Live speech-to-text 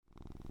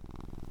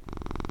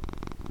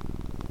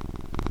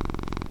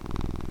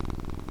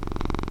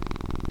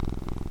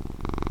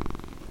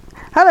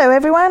Hello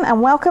everyone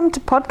and welcome to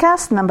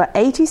podcast number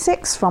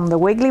 86 from the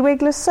Wiggly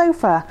Wiggler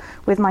sofa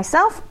with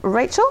myself,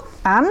 Rachel,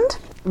 and...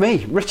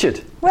 Me,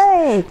 Richard.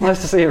 Way.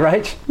 Nice to see you,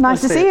 Rach.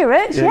 Nice to see you,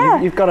 Rich, yeah.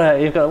 You've got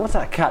a, what's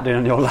that cat doing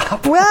on your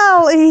lap?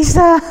 Well, he's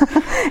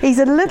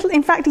a little,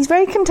 in fact, he's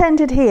very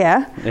contented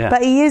here,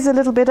 but he is a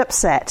little bit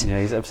upset.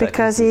 Yeah, he's upset.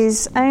 Because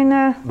his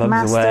owner, Mum's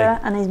master, away.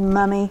 and his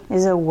mummy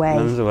is away.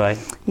 Mum's away.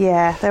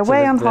 Yeah, they're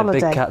away on holiday.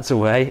 The big cat's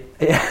away.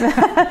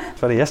 It's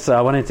funny, yesterday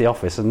I went into the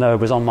office and Noah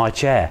was on my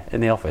chair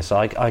in the office. So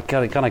I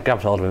kind of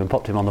grabbed hold of him and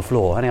popped him on the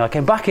floor. Anyway, I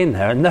came back in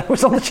there and Noah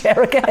was on the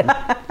chair again.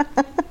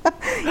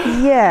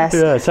 Yes,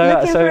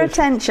 looking for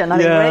attention, I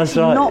think, Rich,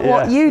 right, not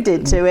what you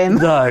did to him.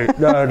 No,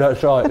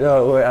 that's right.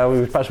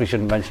 No, perhaps we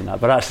shouldn't mention that,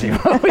 but actually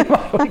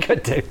we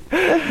could do.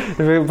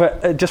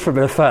 But just for a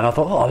bit of fun, I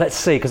thought, let's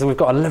see, because we've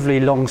got a lovely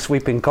long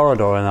sweeping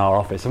corridor in our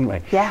office, haven't we?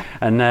 Yeah.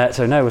 And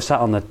so Noah was sat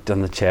on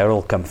the chair,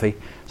 all comfy.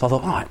 So I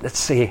thought, all right, let's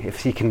see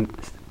if he can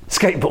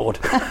skateboard.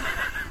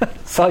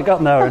 So I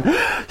got Noah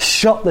and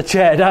shot the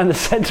chair down the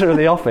centre of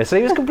the office. So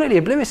he was completely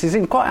oblivious. He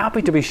seemed quite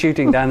happy to be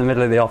shooting down the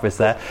middle of the office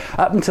there,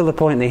 up until the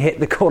point he hit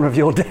the corner of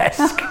your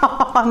desk.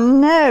 Oh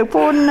no,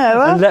 poor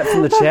Noah. And leapt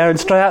from the chair and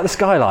straight out the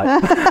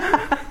skylight.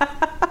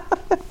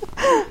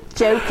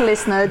 Joke,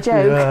 listener,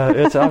 joke.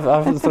 Yeah, I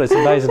thought it's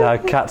amazing how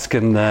cats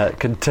can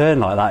turn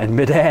like that in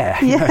midair.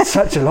 Yeah. You know, it's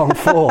such a long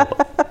fall.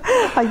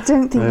 I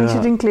don't think we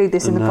should include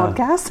this in the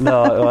podcast.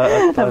 No,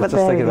 I was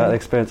just thinking about the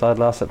experience I had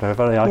last September. If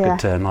only I could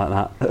turn like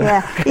that.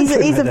 Yeah,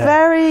 he's a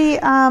very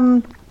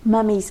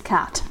mummy's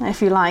cat,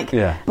 if you like.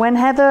 Yeah. When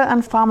Heather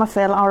and Farmer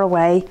Phil are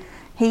away,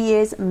 he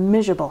is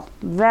miserable,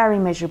 very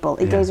miserable.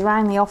 He goes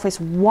around the office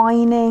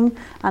whining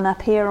and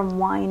up here and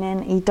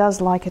whining. He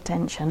does like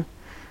attention.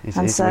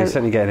 He's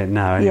certainly getting it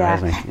now anyway,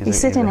 isn't he? He's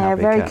sitting here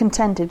very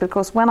contented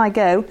because when I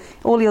go,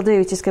 all he'll do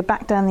is just go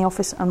back down the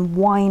office and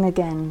whine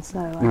again. So,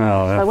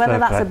 so whether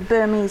that's a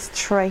Burmese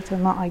trait or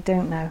not, I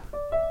don't know.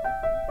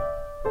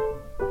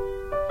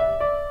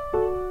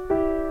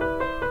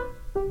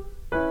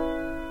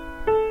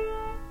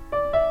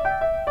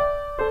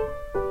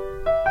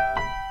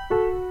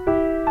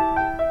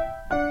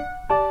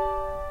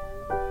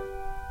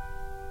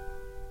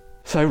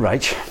 So,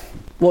 Rach,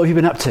 what have you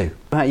been up to?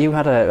 You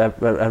had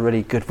a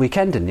really good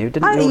weekend, didn't you?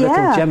 Didn't your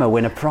little Gemma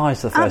win a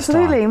prize the first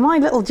time? Absolutely. My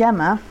little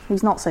Gemma,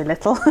 who's not so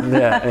little,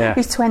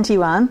 who's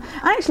 21,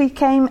 actually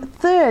came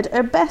third,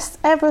 her best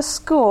ever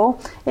score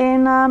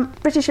in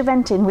British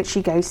eventing, which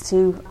she goes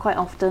to quite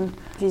often.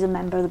 She's a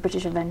member of the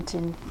British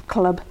Eventing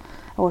Club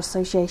or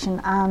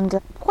Association, and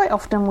quite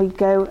often we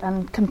go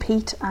and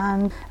compete,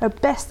 and her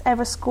best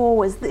ever score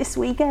was this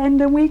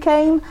weekend and we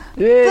came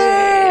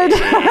third.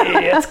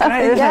 That's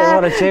great, isn't it?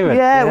 What an achievement.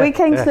 Yeah, we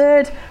came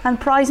third, and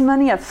prize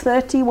money of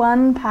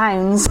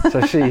 £31.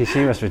 So she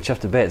must have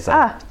chuffed a bit. So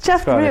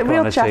chuffed,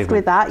 real chuffed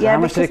with that. So how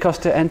much did it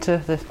cost to enter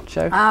the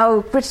show?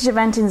 Oh, British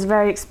Eventing is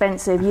very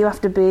expensive. You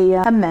have to be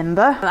a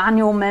member. The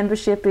annual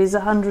membership is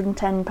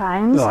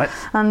 £110. Right.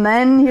 And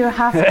then you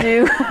have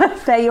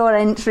to pay your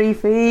entry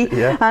fee.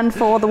 Yeah. And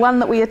for the one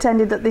that we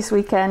attended at this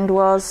weekend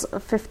was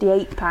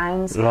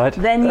 £58. Right.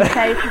 Then you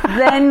pay.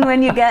 Then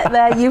when you get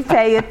there, you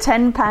pay a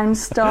 £10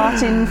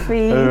 starting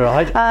fee.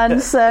 Right.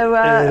 And so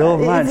it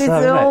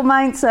all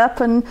mounts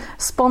up, and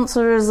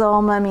sponsors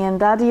are Mummy and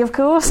Daddy, of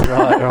course.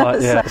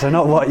 Right. Yeah. So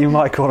not what you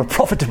might call a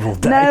profitable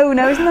day. No,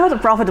 it's not a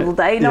profitable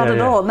day, not at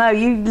all. No,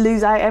 you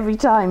lose out every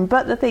time.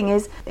 But the thing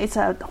is, it's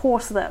a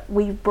horse that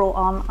we've brought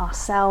on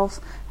ourselves.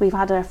 We've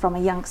had her from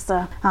a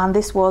youngster, and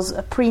this was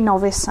a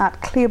pre-novice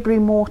at Clearbury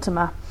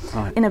Mortimer.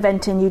 Right. In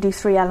eventing, you do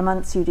 3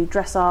 elements. You do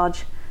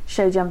dressage,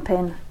 show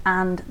jumping,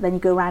 and then you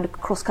go around a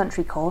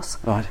cross-country course.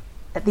 Right.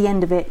 At the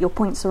end of it, your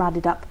points are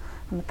added up,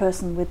 and the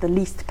person with the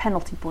least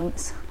penalty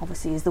points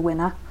obviously is the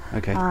winner.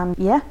 Okay. And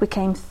we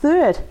came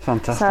third.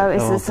 Fantastic.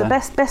 So it's the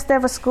best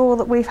ever score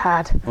that we've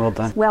had. Well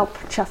done. Well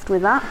chuffed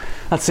with that.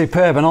 That's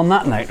superb. And on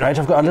that note, right,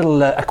 I've got a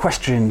little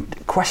question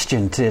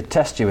to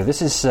test you with.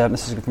 This is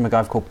from a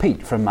guy called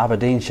Pete from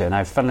Aberdeenshire.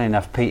 Now, funnily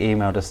enough, Pete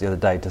emailed us the other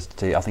day.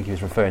 I think he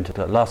was referring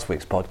to last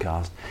week's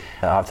podcast.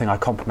 I think I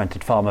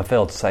complimented Farmer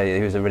Phil to say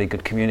he was a really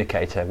good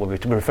communicator. We're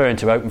referring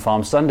to Open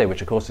Farm Sunday,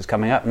 which of course is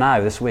coming up now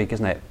this week,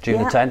 isn't it?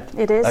 June the 10th.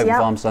 It is. Open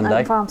Farm Sunday.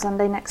 Open Farm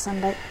Sunday next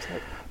Sunday.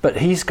 But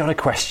he's got a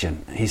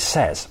question. He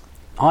says,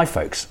 "Hi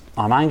folks,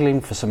 I'm angling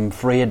for some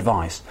free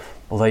advice,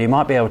 although you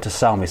might be able to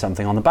sell me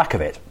something on the back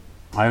of it.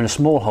 I own a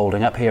small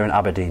holding up here in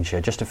Aberdeenshire,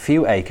 just a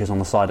few acres on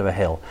the side of a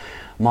hill.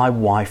 My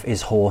wife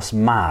is horse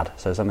mad,"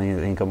 so something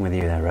in common with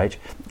you there, Rach.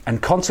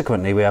 "And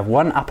consequently we have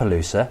one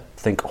Appaloosa,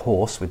 think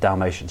horse with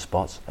Dalmatian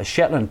spots, a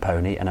Shetland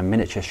pony and a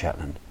miniature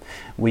Shetland.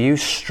 We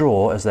use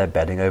straw as their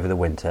bedding over the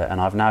winter, and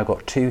I've now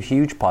got 2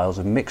 huge piles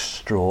of mixed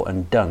straw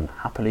and dung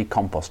happily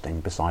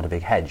composting beside a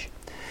big hedge.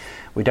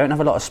 We don't have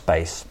a lot of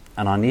space,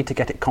 and I need to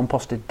get it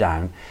composted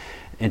down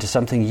into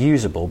something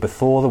usable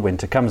before the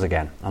winter comes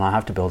again, and I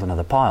have to build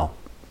another pile.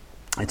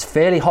 It's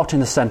fairly hot in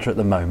the centre at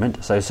the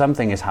moment, so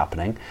something is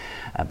happening,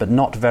 but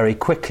not very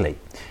quickly.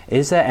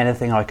 Is there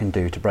anything I can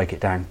do to break it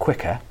down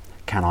quicker?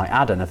 Can I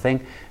add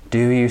anything?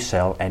 do you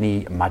sell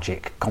any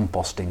magic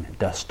composting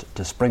dust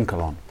to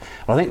sprinkle on?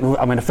 Well,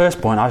 I mean, the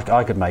first point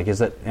I could make is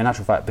that, in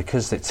actual fact,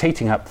 because it's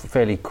heating up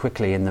fairly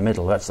quickly in the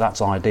middle, that's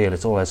ideal.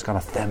 It's all those kind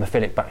of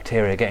thermophilic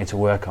bacteria getting to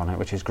work on it,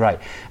 which is great.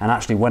 And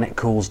actually, when it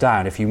cools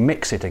down, if you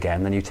mix it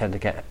again, then you tend to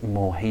get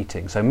more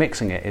heating. So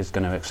mixing it is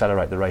going to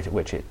accelerate the rate at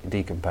which it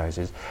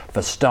decomposes,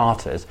 for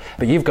starters.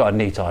 But you've got a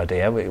neat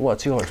idea.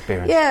 What's your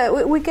experience? Yeah,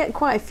 we get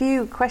quite a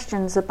few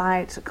questions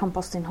about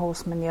composting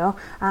horse manure,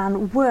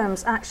 and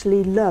worms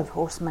actually love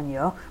horse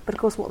manure, but of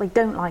course what they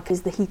don't like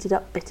is the heated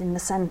up bit in the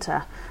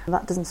centre.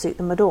 That doesn't suit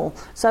them at all.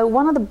 So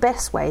one of the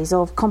best ways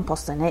of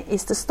composting it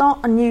is to start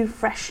a new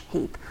fresh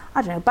heap.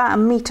 I don't know, about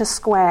 1 metre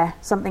square,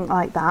 something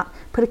like that.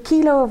 Put 1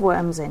 kilo of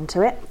worms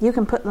into it. You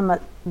can put them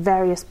at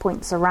various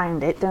points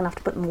around it. Don't have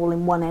to put them all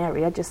in one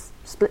area, just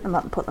split them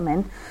up and put them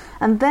in.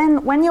 And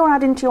then when you're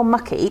adding to your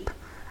muck heap,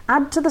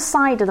 add to the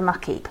side of the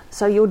muck heap,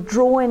 so you're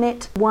drawing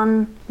it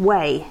one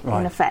way,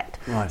 in effect.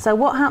 Right. So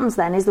what happens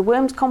then is the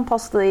worms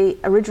compost the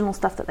original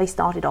stuff that they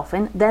started off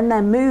in, then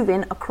they're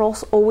moving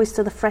across always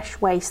to the fresh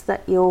waste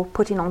that you're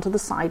putting onto the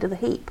side of the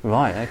heap.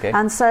 Right, okay.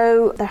 And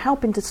so they're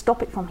helping to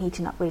stop it from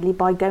heating up, really,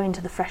 by going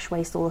to the fresh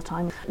waste all the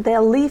time.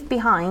 They'll leave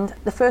behind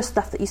the first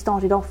stuff that you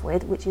started off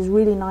with, which is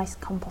really nice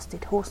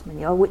composted horse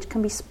manure, which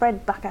can be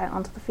spread back out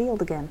onto the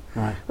field again,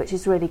 which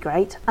is really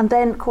great. And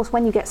then, of course,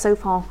 when you get so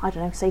far, I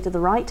don't know, say to the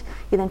right,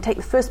 you then take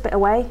the first bit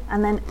away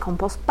and then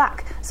compost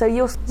back. So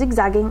you're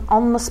zigzagging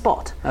on the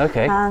spot.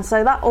 Okay. And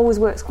so that always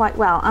works quite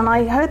well. And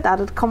I heard that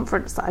at a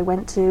conference that I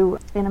went to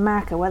in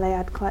America, where they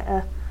had quite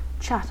a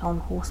chat on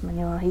horse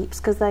manure heaps,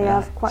 because they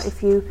have quite a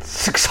few...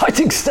 It's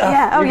exciting stuff.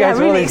 Yeah, you go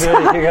really. You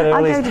go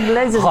I go to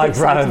loads of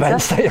highbrow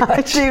events.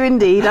 I do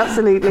indeed,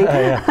 absolutely.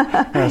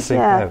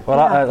 Well,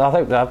 I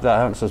think that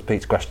answers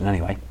Pete's question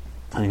anyway.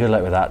 And good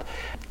luck with that.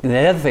 The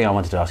other thing I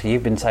wanted to ask you,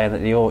 you've been saying that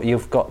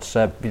you've got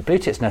blue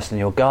tits nests in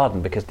your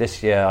garden, because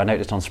this year I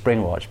noticed on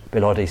Spring Watch,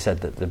 Bill Oddie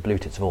said that the blue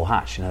tits have all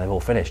hatched, they've all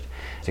finished.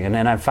 And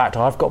then in fact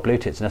I've got blue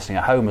tits nesting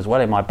at home as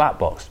well in my bat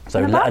box.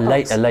 So a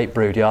late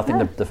brood, I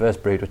think the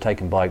first brood were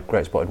taken by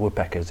great spotted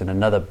woodpeckers in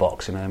another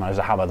box, they managed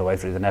to hammer the way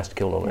through the nest,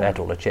 ate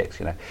all the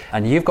chicks,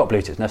 And you've got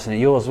blue tits nesting at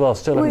yours as well,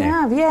 still, haven't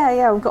you? We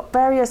have, we've got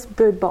various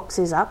bird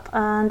boxes up,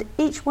 and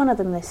each one of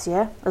them this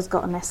year has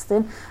got a nest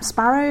in.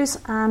 Sparrows,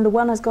 and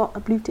one has got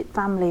a blue tit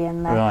family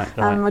in there. Right.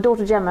 And my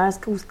daughter Gemma is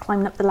always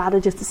climbing up the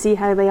ladder just to see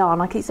how they are,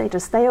 and I keep saying to her,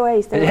 stay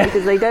away,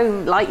 because they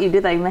don't like you, do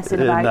they,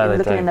 messing about and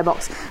looking in their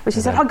box. But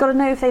she said, I've got to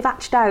know if they've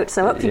hatched out.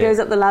 So up she goes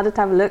up the ladder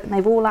to have a look, and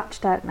they've all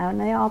hatched out now, and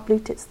they are blue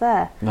tits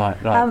there. Right.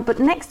 But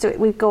next to it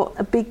we've got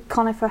a big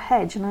conifer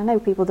hedge, and I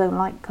know people don't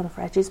like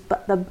conifer hedges,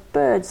 but the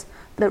birds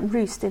that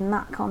roost in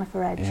that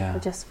conifer hedge are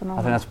just phenomenal.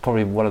 I think that's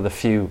probably one of the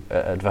few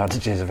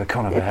advantages of a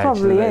conifer hedge. It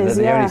probably is,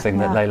 the only thing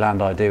that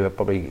Leyland I do are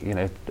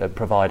probably,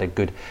 provide a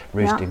good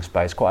roosting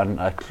space, quite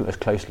a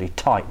closely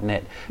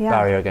tight-knit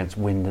barrier against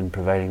wind and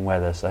prevailing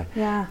weather. So,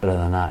 but other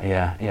than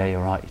that,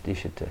 you're right. You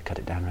should cut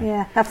it down. Right?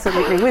 Yeah,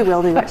 absolutely. We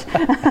will do it.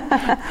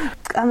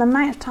 And the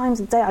amount of times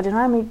a day, I don't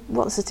know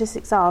what the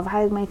statistics are of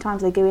how many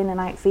times they go in and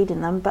out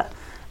feeding them, but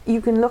you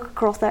can look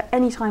across there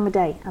any time of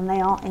day, and they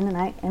are in and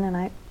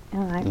out.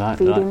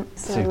 Feeding.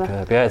 So,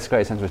 superb. It's a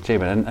great sense of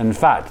achievement. And in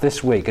fact,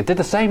 this week, I did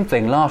the same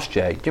thing last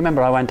year. Do you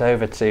remember I went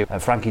over to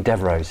Frankie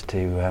Devereux's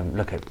to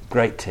look at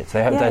great tits?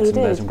 They had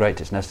some great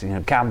tits nesting in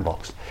a cam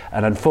box.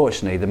 And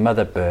unfortunately, the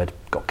mother bird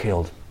got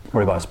killed,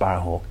 probably by a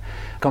sparrowhawk.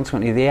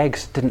 Consequently, the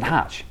eggs didn't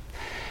hatch.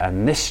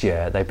 And this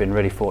year they've been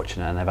really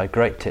fortunate, and they've had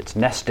great tits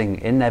nesting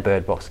in their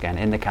bird box again,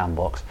 in the cam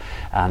box,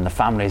 and the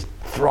family's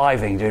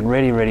thriving, doing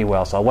really, really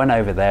well. So I went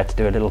over there to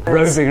do a little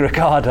roving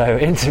Ricardo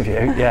interview,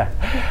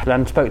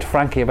 and spoke to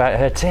Frankie about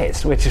her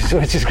tits, which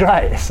is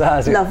great. So that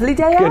was a lovely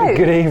day out.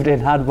 Good evening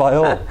had by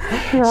all.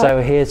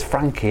 So here's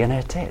Frankie and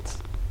her tits.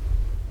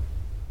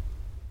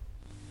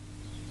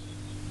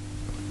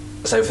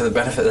 So for the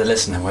benefit of the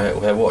listener,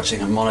 we're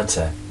watching a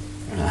monitor,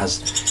 and it has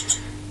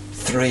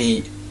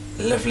 3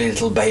 lovely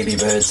little baby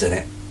birds in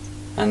it.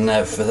 And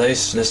for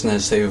those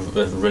listeners who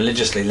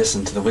religiously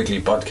listened to the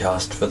Wiggly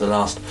Podcast for the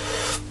last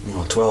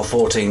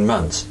 12-14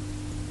 months,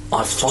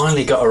 I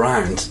finally got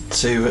around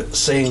to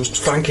seeing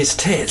Frankie's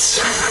tits.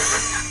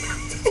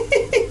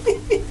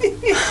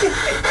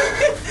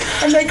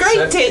 And they're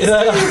great tits.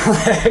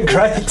 They're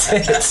great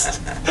tits.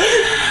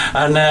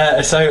 And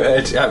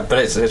but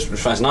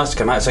it's nice to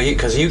come out. So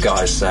because you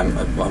guys,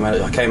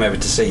 I came over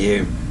to see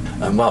you.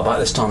 About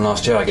this time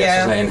last year, I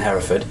guess, wasn't it, in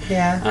Hereford?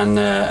 Yeah.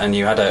 And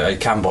you had a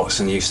cam box,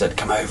 and you said,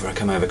 come over,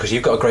 because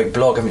you've got a great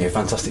blog, haven't you? A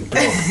fantastic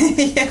blog.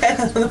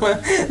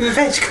 The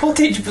Veg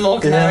Cottage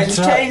blog now. It's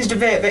changed a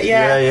bit, but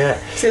yeah.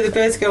 So the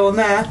birds go on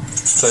there.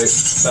 So,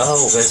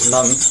 there's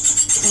Mum.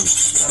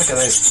 Look at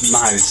those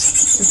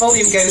mouths. The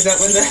volume goes up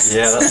when the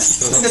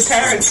when the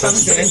parent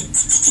comes in.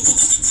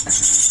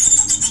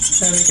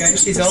 There we go.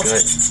 She's off.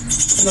 Great.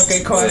 And they'll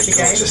go quiet again.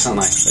 They're gorgeous,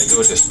 aren't they? They're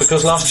gorgeous.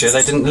 Because last year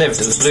they didn't live.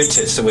 The blue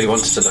tits that we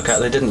wanted to look at,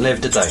 they didn't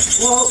live, did they?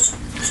 Well,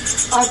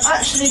 I've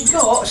actually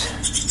got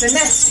the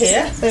nest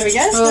here. There we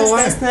go. Oh, wow.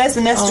 There's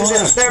the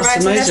nest. They're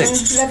about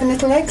 11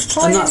 little eggs.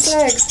 Tiny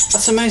little eggs.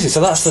 That's amazing. So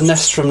that's the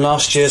nest from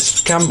last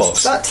year's cam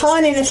box. That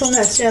tiny little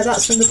nest,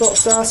 that's from the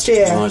box last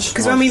year.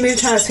 Because when we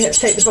moved house, we had to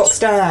take the box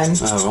down.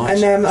 Oh,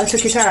 right. And I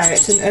took it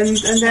out, and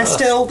they're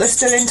still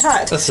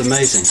intact. That's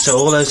amazing. So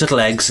all those little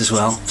eggs as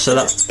well. So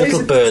that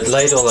little bird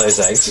laid all those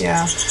eggs.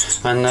 Yeah.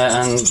 And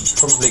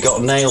probably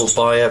got nailed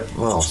by a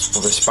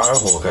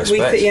sparrowhawk, I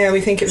expect.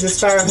 We think it was a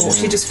sparrowhawk.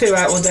 She just flew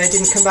out one day,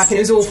 didn't come back, and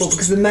it was awful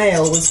because the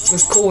male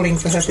was calling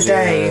for her for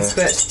days.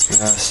 But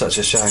such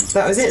a shame.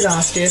 That was it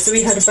last year. So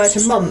we had about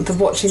a month of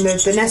watching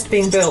the nest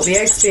being built, the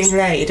eggs being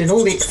laid, and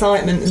all the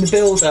excitement and the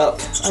build-up,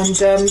 and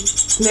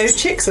no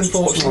chicks,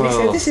 unfortunately.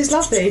 Oh. So this is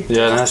lovely.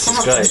 Yeah, that's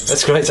great.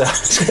 It's great to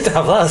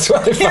have that as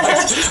well. In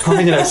fact, I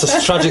mean, it's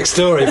a tragic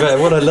story, but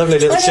what a lovely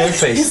little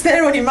showpiece. It's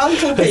there on your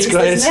mantelpiece. It's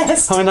great.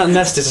 Nest. I mean, that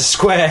nest is a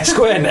square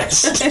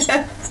nest.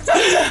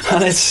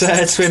 And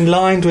it's been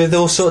lined with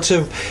all sorts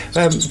of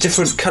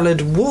different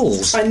coloured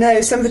wools. I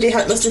know, somebody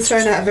must have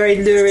thrown out a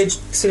very lurid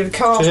sort of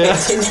carpet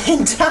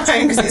in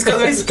town, because it's got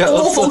those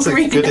awful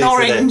green and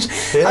orange.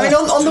 Yeah. I mean,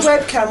 on the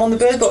webcam, on the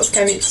Bird Box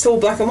cam, it's all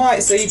black and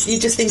white, so you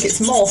just think it's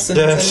moss and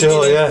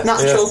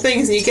natural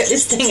things, and you get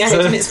this thing out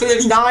and it's full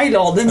of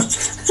nylon. And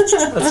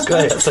that's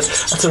great.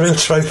 That's a real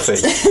trophy.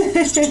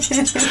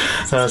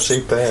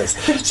 Superb.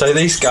 So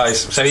these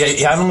guys. So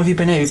how long have you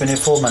been here? You've been here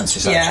 4 months,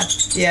 you said?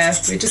 Yeah.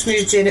 We just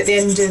moved in at the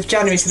end of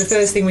January, so the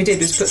first thing we did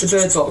was put the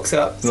Bird Box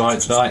up.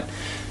 Right.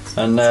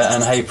 And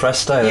hey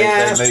presto,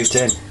 they moved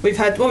in. We've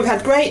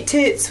had great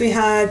tits. We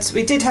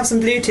did have some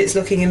blue tits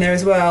looking in there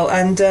as well,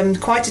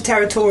 and quite a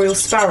territorial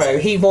sparrow.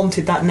 He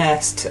wanted that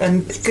nest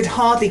and could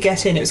hardly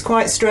get in. It was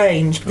quite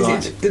strange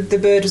because the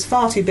bird was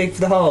far too big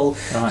for the hole.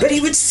 Right. But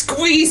he would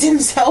squeeze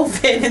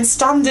himself in and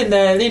stand in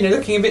there,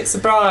 looking a bit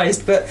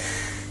surprised. But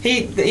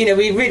we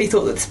really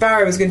thought that the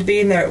sparrow was going to be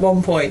in there at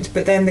one point.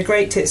 But then the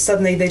great tits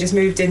suddenly they just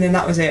moved in and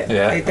that was it.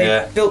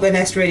 They built their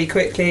nest really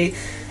quickly.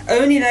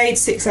 Only laid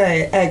 6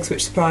 eggs,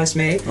 which surprised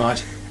me. Right.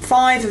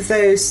 5 of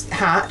those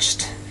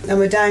hatched, and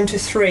we're down to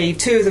 3.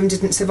 2 of them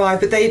didn't survive,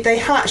 but they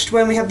hatched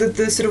when we had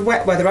the sort of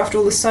wet weather. After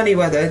all the sunny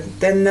weather,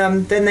 then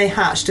they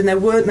hatched, and there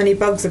weren't many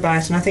bugs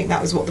about, and I think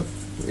that was what was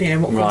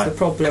the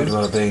problem. Could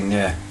well have been,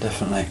 yeah,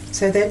 definitely.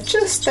 So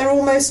they're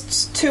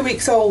almost 2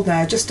 weeks old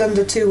now, just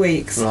under 2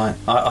 weeks. Right.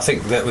 I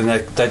think that when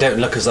they don't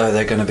look as though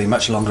they're going to be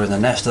much longer in the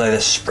nest, do they?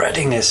 They're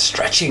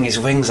stretching his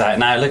wings out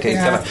now. Look, he's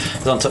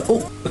on to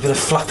a bit of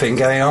flapping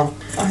going on.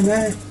 I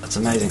know. That's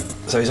amazing.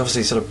 So he's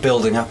obviously sort of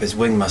building up his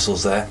wing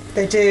muscles there.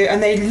 They do,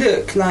 and they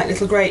look like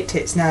little great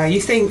tits now. You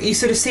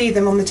sort of see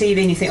them on the TV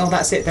and you think, oh,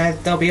 that's it,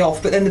 they'll be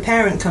off. But then the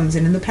parent comes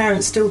in and the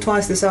parent's still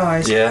twice the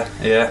size. Yeah.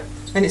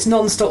 And it's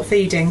non-stop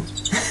feeding.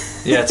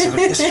 Yeah, it's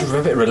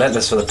a bit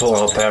relentless for the poor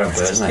old parent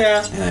bird, isn't it?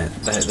 Yeah.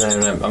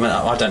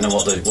 I don't know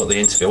what the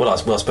interval. Well, I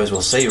suppose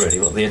we'll see really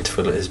what the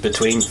interval is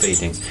between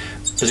feeding.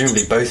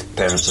 Presumably both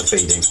parents are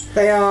feeding.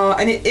 They are,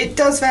 and it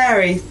does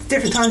vary.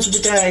 Different times of the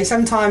day.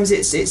 Sometimes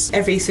it's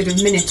every sort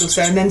of minute or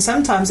so, and then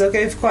sometimes they'll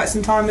go for quite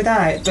some time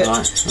without. But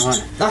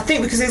right. I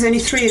think because there's only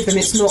 3 of them,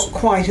 it's not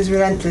quite as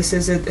relentless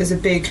as a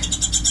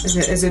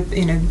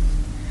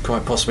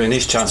Quite possibly, and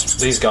these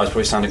guys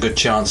probably stand a good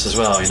chance as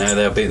well.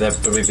 They'll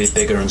probably be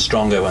bigger and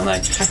stronger when they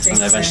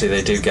eventually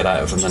they do get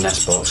out from the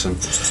nest box,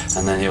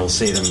 and then you'll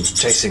see them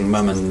chasing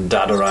mum and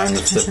dad around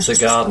the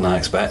garden, I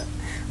expect.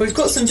 We've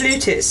got some blue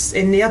tits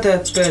in the other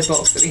bird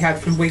box that we had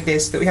from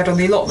Wiggly's that we had on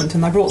the allotment,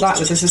 and I brought that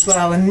with us as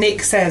well. And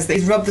Nick says that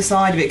he's rubbed the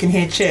side of it, can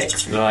hear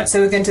chicks. Right. So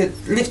we're going to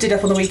lift it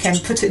up on the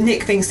weekend.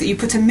 Nick thinks that you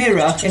put a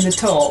mirror in the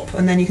top,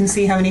 and then you can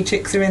see how many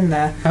chicks are in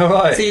there. Oh,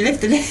 right. So you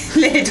lift the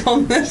lid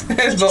on the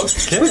bird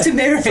box, put a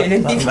mirror in,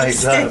 and you can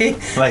see.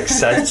 That makes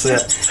sense. Yeah.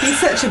 He's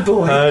such a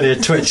boy. Only a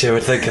twitcher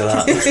would think of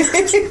that.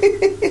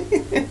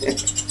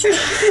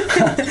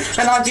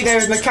 And I'd be there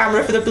with my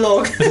camera for the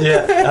blog.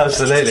 Yeah,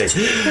 absolutely.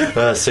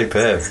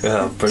 Superb.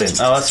 Oh, brilliant.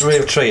 Oh, that's a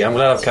real treat. I'm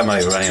glad I've come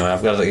over anyway.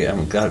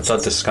 I'm glad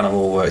this kind of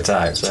all worked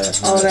out.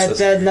 So,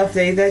 they're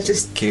lovely. They're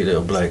just cute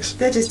little blokes.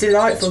 They're just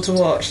delightful to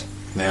watch.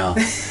 They are.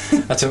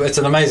 It's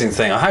an amazing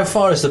thing. How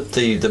far is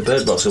the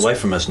bird box away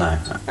from us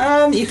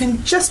now? You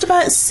can just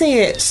about see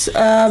it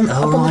up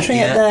on the tree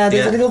up there.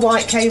 There's a little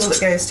white cable that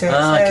goes to it.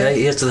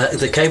 Okay. Yes,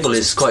 the cable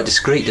is quite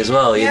discreet as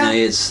well.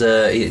 It's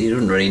you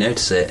wouldn't really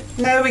notice it.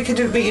 No, we can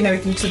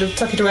sort of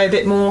tuck it away a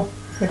bit more.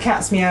 The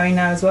cat's meowing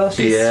now as well.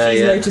 She's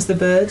noticed the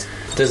bird.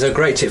 There's a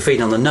great tip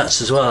feeding on the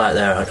nuts as well out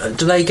there.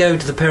 Do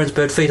the parents'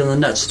 bird feed on the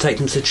nuts to take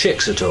them to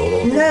chicks at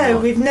all? No,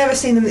 we've never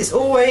seen them. It's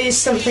always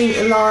something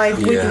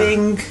alive,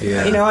 wiggling,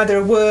 either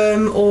a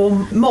worm or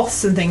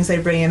moths and things they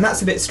bring in.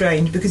 That's a bit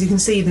strange because you can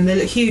see them. They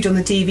look huge on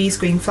the TV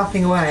screen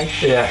flapping away.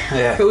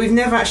 Yeah. But we've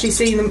never actually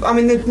seen them. I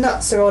mean, the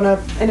nuts are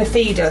in a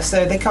feeder,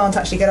 so they can't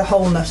actually get a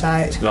whole nut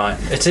out. Right.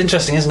 It's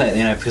interesting, isn't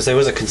it? Because there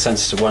was a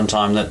consensus at one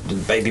time that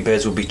baby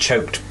birds would be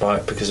choked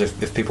because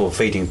if if people were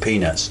feeding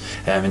peanuts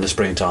in the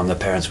springtime, the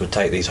parents would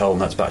take these whole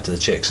nuts back to the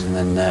chicks, and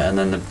then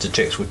the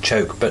chicks would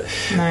choke. But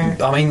no.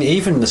 I mean,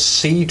 even the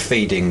seed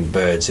feeding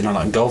birds,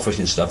 like goldfish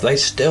and stuff, they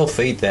still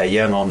feed their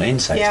young on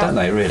insects, don't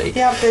they? Really?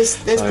 Yeah. There's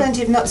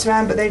plenty of nuts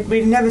around, but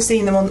we've never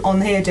seen them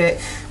on here do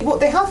it. What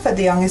they have fed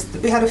the young is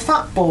we had a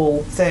fat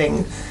ball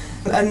thing.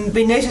 And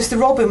we noticed the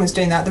robin was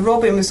doing that. The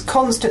robin was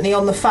constantly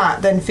on the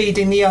fat, then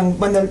feeding the young.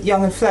 When the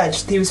young had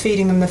fledged, he was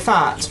feeding them the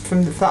fat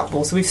from the fat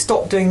ball. So we've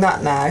stopped doing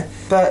that now.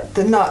 But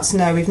the nuts,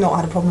 no, we've not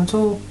had a problem at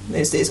all.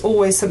 It's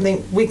always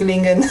something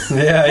wiggling and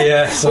sort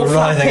of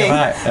writhing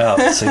about. Oh,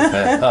 super!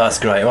 Oh, that's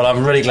great. Well,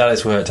 I'm really glad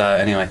it's worked out.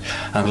 Anyway,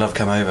 I'm glad I've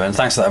come over, and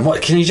thanks for that.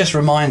 And can you just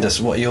remind us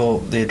what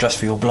the address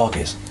for your blog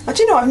is? Do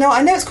you know?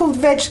 I know it's called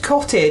Veg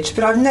Cottage,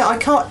 but I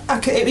can't.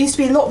 It used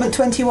to be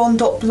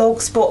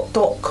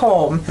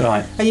allotment21.blogspot.com,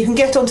 right? And you can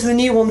get onto the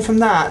new one from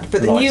that.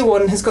 But the new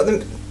one has got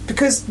them.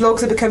 Because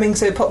blogs are becoming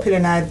so popular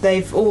now,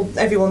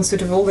 everyone's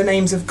sort of all the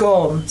names have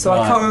gone. So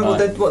I can't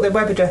remember what their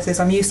web address is.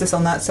 I'm useless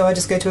on that. So I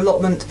just go to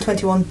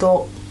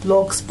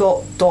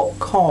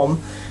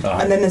allotment21.blogspot.com,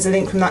 and then there's a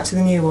link from that to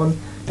the new one.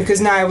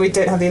 Because now we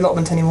don't have the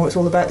allotment anymore. It's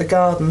all about the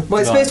garden. Well,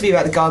 it's supposed to be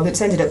about the garden.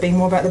 It's ended up being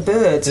more about the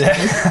birds. Yeah.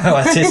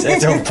 Well,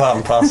 it's all part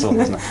and parcel,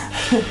 isn't it?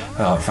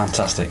 Oh,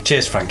 fantastic!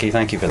 Cheers, Frankie.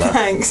 Thank you for that.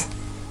 Thanks.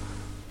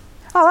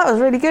 Oh, that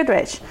was really good,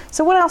 Rich.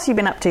 So what else have you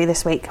been up to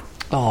this week?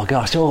 Oh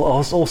gosh,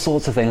 all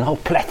sorts of things, a whole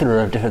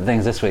plethora of different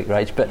things this week,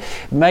 Rach, but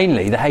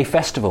mainly the Hay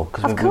Festival,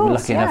 because we were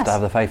lucky enough to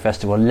have the Hay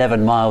Festival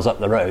 11 miles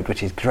up the road,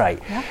 which is great.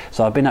 Yeah.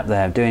 So I've been up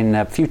there doing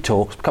a few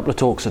talks, a couple of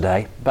talks a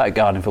day, about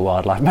gardening for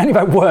wildlife, mainly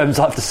about worms,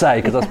 I have to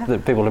say, because that's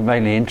what people are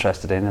mainly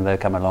interested in, and they'll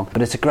come along.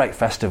 But it's a great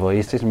festival.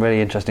 You see some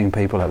really interesting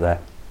people up there.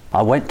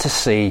 I went to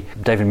see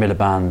David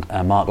Miliband,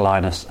 Mark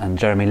Linus and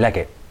Jeremy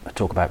Leggett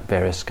talk about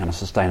various kind of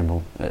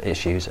sustainable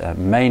issues.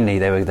 Mainly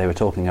they were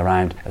talking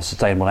around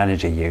sustainable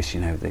energy use,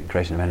 the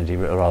creation of energy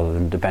rather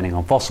than depending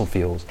on fossil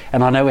fuels.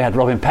 And I know we had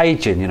Robin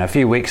Page in, a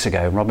few weeks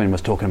ago, and Robin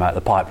was talking about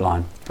the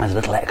pipeline. There's a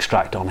little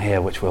extract on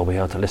here which we'll be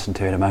able to listen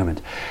to in a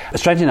moment. But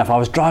strangely enough, I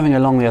was driving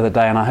along the other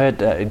day and I heard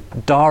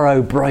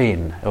Daro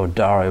Breen,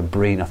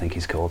 I think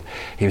he's called.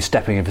 He was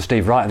stepping in for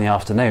Steve right in the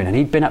afternoon, and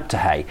he'd been up to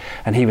Hay,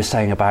 and he was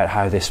saying about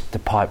how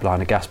the pipeline,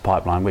 a gas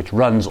pipeline, which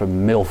runs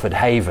from Milford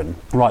Haven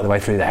right the way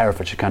through the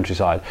Herefordshire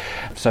countryside,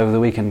 so that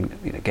we can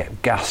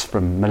get gas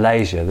from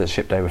Malaysia that's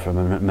shipped over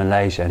from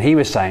Malaysia. And he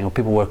was saying,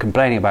 people were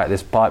complaining about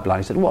this pipeline.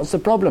 He said, what's the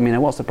problem?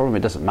 What's the problem?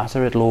 It doesn't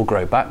matter. It'll all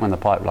grow back when the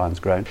pipeline's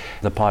grown.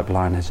 The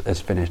pipeline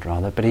has finished,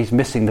 rather. But he's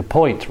missing the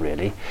point,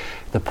 really.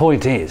 The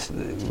point is,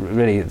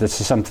 really,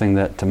 this is something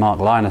that Mark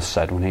Linus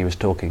said when he was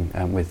talking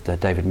with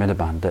David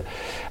Miliband, that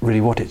really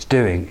what it's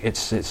doing,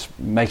 it's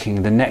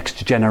making the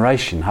next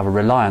generation have a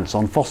reliance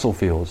on fossil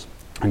fuels.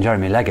 And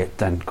Jeremy Leggett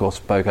then, of course,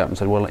 spoke up and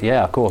said, well,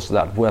 yeah, of course,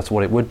 that's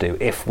what it would do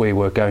if we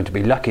were going to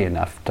be lucky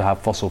enough to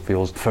have fossil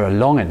fuels for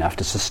long enough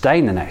to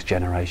sustain the next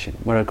generation.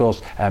 Where, of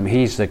course,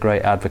 he's the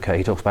great advocate.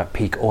 He talks about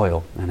peak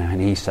oil,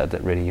 and he said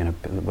that really,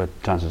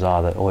 chances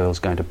are that oil's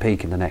going to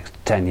peak in the next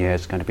 10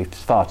 years. It's going to be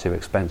far too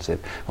expensive.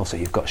 Also,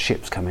 you've got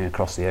ships coming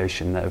across the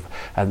ocean that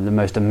are the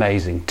most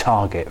amazing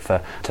target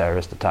for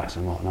terrorist attacks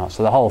and whatnot.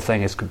 So the whole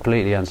thing is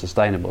completely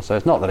unsustainable. So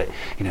it's not that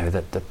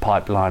that the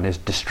pipeline is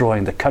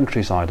destroying the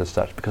countryside as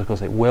such, because, of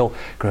course, it will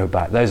grow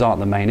back. Those aren't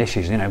the main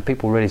issues.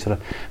 People really sort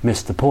of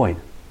miss the point.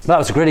 That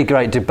was a really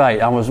great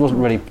debate. I wasn't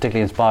really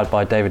particularly inspired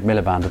by David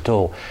Miliband at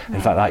all. In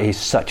fact, he's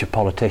such a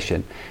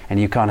politician, and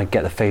you kind of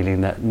get the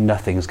feeling that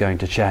nothing's going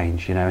to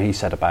change. He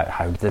said about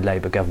how the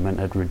Labour government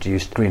had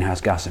reduced greenhouse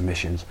gas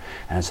emissions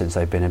since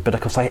they've been in. But of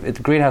course, the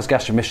greenhouse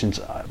gas emissions,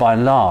 by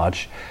and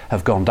large,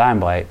 have gone down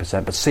by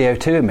 8%. But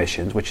CO2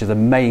 emissions, which is the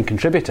main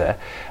contributor,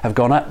 have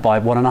gone up by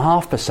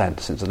 1.5%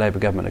 since the Labour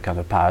government had come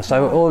to power.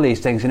 So all these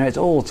things, it's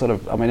all sort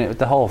of.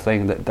 The whole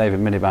thing that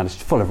David Miliband is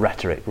full of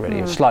rhetoric. Really,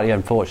 it's slightly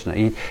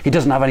unfortunate. He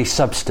doesn't have any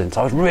substance.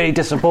 I was really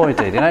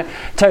disappointed,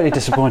 totally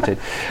disappointed.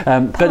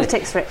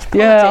 Politics, Rich. Politics.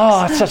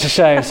 Yeah, it's such a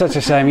shame, such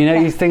a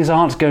shame. Things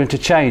aren't going to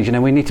change.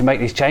 We need to make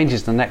these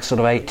changes in the next sort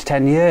of 8 to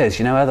 10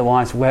 years.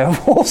 Otherwise we're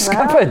all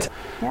scuppered.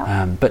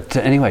 Yeah. But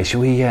anyway,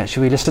 should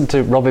we listen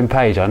to Robin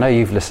Page? I know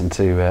you've listened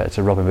to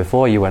Robin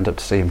before. You went up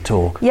to see him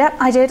talk. Yep,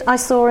 I did. I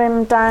saw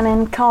him down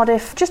in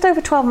Cardiff just over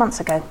 12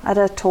 months ago at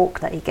a talk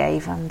that he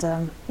gave,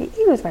 and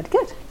he was very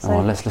good. So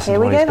let's listen to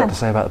what he's got to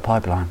say about the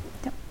pipeline.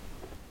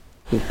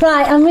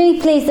 Right, I'm really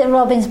pleased that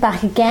Robin's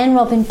back again.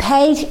 Robin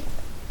Page,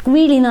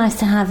 really nice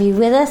to have you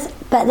with us.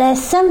 But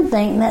there's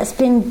something that's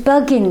been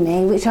bugging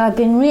me, which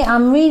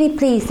I'm really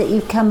pleased that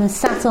you've come and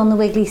sat on the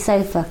Wiggly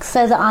sofa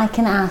so that I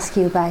can ask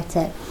you about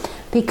it.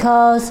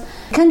 Because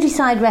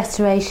Countryside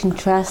Restoration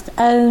Trust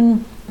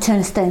own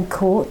Turnstone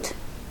Court,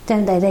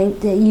 don't they?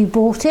 You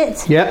bought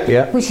it?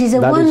 Yeah. Which is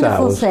a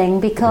wonderful thing,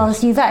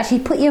 because you've actually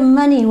put your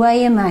money where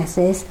your mouth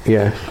is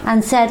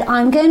and said,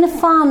 I'm going to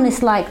farm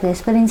this like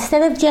this, but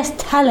instead of just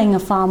telling a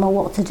farmer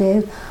what to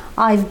do,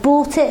 I've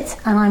bought it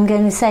and I'm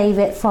going to save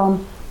it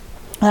from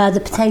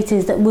the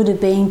potatoes that would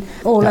have been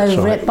all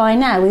over it by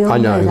now. We all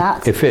know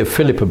that. If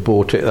Philip had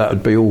bought it, that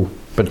would be all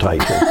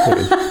potatoes.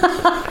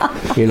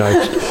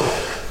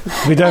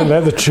 We don't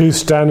let the truth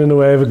stand in the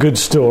way of a good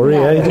story,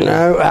 eh?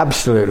 No,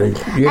 absolutely.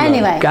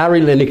 Anyway.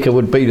 Gary Lineker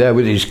would be there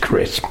with his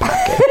crisp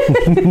packet.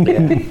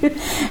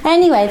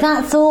 Anyway,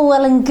 that's all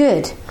well and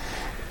good.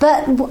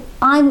 But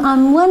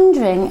I'm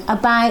wondering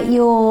about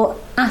your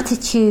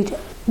attitude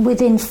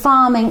within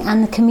farming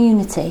and the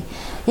community,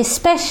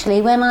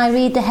 especially when I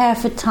read the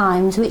Hereford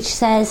Times, which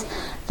says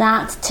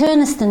that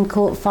Turneston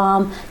Court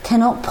Farm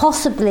cannot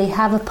possibly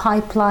have a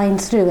pipeline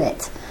through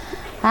it.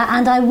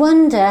 And I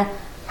wonder,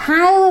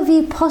 how have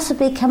you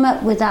possibly come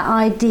up with that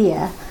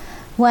idea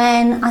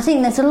when I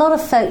think there's a lot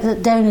of folk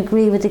that don't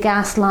agree with the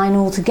gas line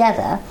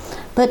altogether?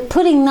 But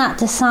putting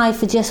that aside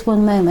for just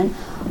one moment,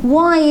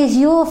 why is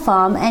your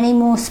farm any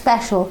more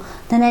special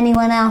than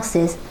anyone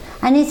else's?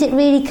 And is it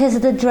really because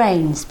of the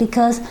drains?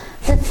 Because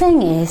the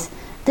thing is,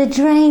 the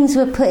drains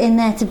were put in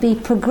there to be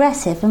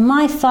progressive, and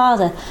my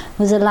father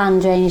was a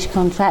land drainage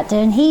contractor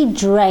and he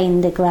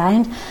drained the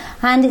ground,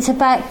 and it's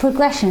about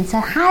progression. So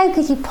how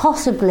could you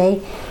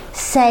possibly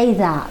say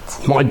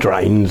that? My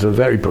drains are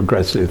very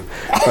progressive.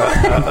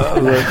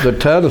 The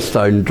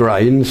Turnestone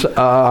drains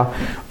are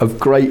of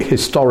great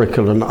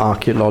historical and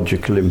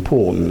archaeological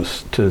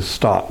importance to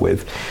start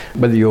with.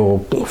 Whether your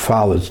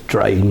father's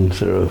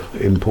drains are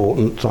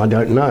important, I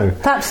don't know.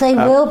 Perhaps they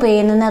will be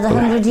in another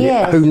 100 years.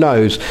 Yeah, who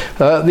knows?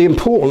 The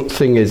important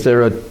thing is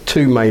there are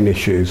two main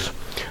issues.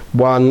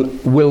 One,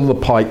 will the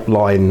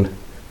pipeline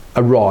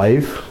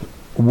arrive?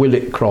 Will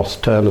it cross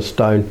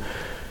Turnestone?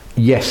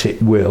 Yes,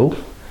 it will,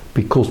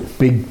 because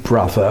Big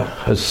Brother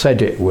has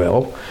said it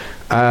will.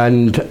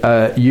 And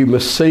you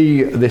must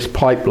see this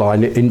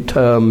pipeline in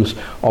terms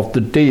of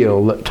the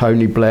deal that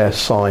Tony Blair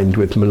signed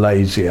with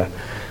Malaysia.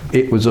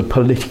 It was a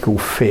political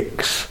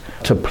fix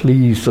to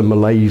please the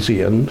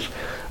Malaysians.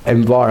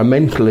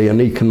 Environmentally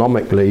and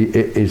economically,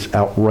 it is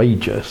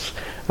outrageous.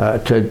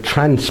 To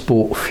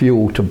transport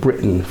fuel to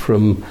Britain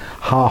from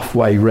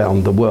halfway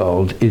round the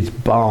world is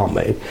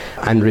balmy.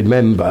 And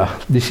remember,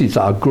 this is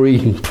our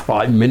Green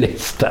Prime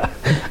Minister.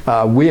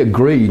 We're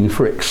Green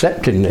for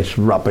accepting this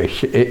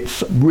rubbish.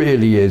 It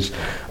really is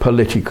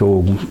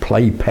political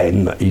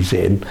playpen that he's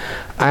in.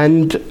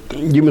 And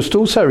you must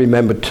also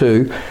remember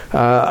too,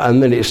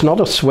 and then it's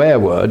not a swear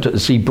word,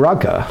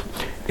 Zeebrugge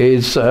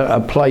is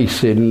a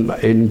place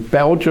in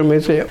Belgium,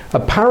 is it?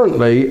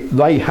 Apparently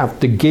they have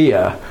the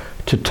gear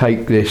to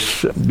take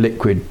this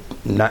liquid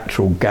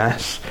natural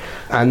gas,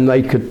 and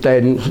they could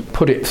then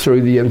put it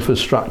through the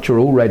infrastructure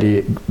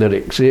already that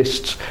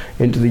exists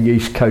into the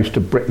east coast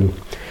of Britain.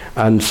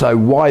 And so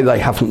why they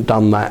haven't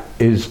done that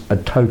is a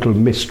total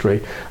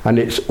mystery, and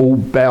it's all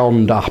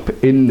bound up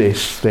in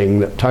this thing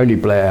that Tony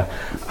Blair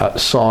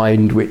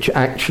signed, which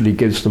actually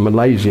gives the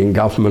Malaysian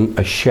government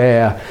a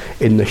share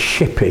in the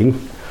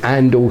shipping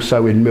and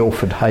also in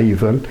Milford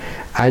Haven.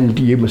 And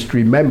you must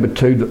remember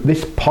too that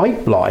this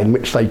pipeline,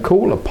 which they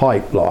call a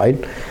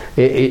pipeline,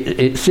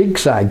 it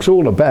zigzags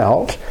all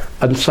about,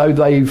 and so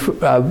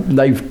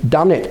they've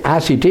done it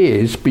as it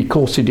is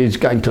because it is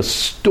going to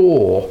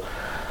store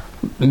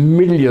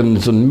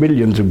millions and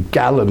millions of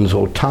gallons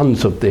or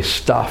tons of this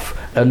stuff,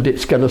 and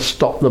it's going to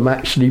stop them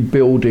actually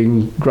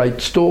building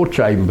great store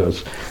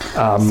chambers.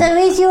 So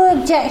is your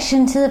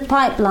objection to the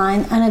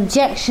pipeline an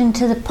objection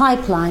to the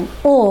pipeline,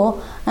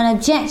 or an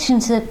objection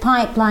to the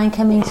pipeline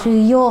coming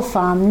through your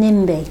farm,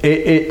 NIMBY?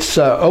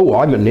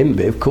 I'm a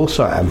NIMBY, of course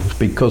I am,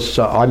 because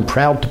I'm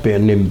proud to be a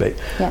NIMBY.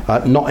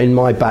 Yeah. Not in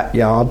my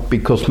backyard,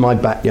 because my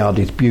backyard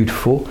is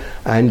beautiful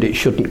and it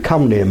shouldn't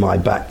come near my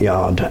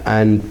backyard,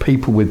 and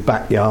people with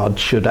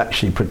backyards should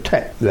actually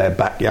protect their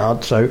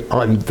backyard, so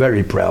I'm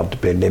very proud to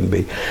be a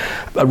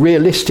NIMBY.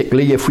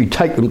 Realistically, if we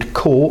take them to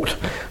court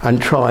and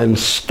try and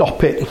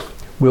stop it,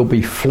 we'll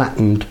be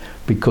flattened,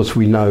 because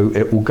we know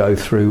it will go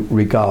through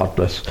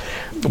regardless.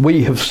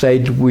 We have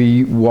said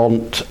we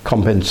want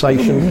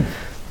compensation.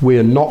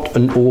 We're not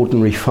an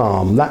ordinary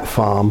farm. That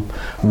farm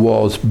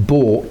was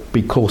bought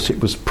because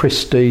it was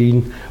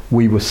pristine,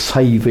 we were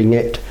saving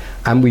it,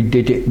 and we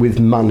did it with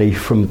money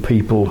from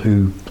people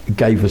who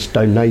gave us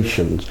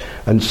donations.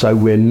 And so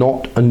we're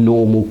not a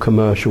normal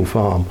commercial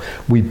farm.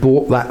 We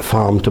bought that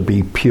farm to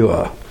be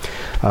pure.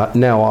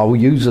 Now, I'll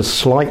use a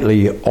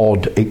slightly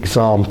odd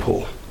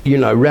example. You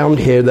know, round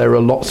here there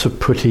are lots of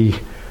pretty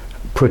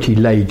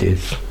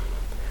ladies.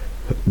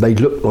 They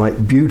look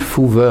like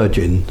beautiful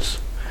virgins.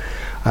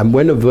 And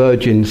when a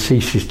virgin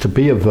ceases to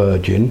be a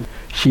virgin,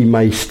 she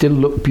may still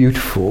look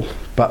beautiful,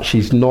 but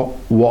she's not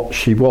what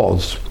she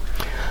was.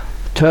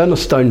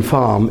 Turnestone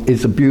Farm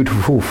is a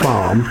beautiful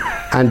farm,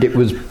 and it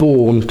was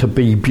born to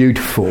be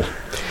beautiful.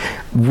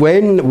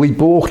 When we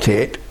bought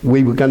it,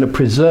 we were going to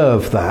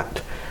preserve that.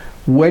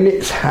 When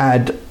it's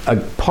had a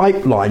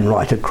pipeline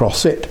right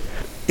across it,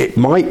 it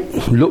might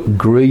look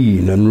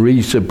green and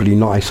reasonably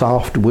nice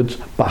afterwards,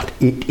 but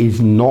it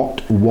is not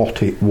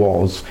what it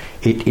was.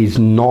 It is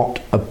not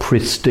a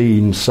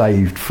pristine,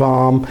 saved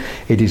farm.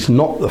 It is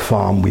not the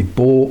farm we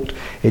bought.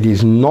 It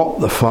is not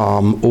the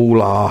farm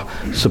all our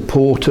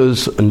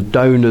supporters and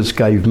donors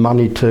gave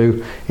money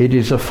to. It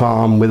is a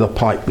farm with a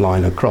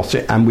pipeline across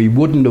it, and we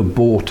wouldn't have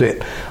bought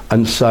it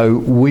And so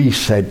we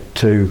said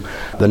to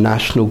the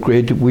National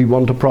Grid, we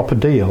want a proper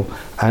deal.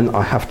 And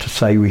I have to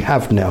say we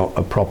have now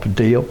a proper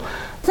deal.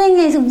 Thing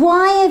is,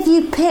 why have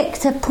you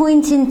picked a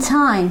point in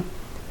time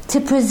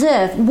to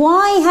preserve?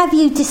 Why have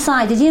you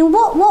decided?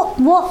 What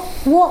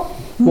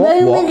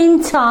moment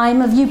in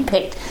time have you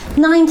picked?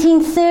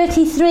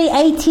 1933,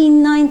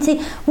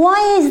 1890.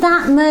 Why is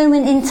that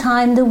moment in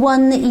time the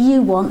one that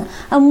you want?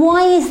 And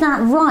why is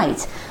that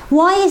right?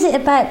 Why is it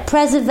about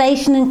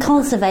preservation and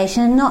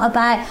conservation and not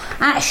about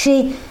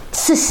actually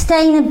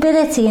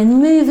sustainability and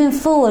moving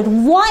forward?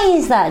 Why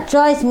is that? It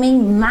drives me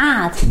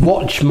mad.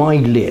 Watch my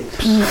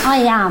lips. I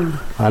am.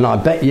 And I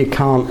bet you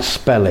can't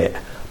spell it.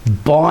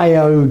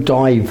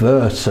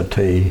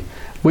 Biodiversity.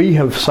 We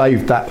have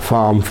saved that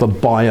farm for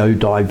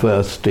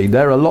biodiversity.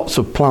 There are lots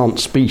of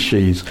plant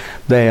species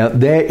there.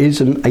 There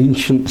is an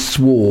ancient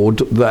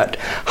sward that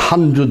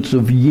hundreds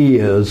of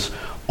years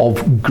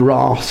of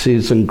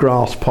grasses and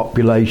grass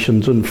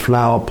populations and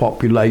flower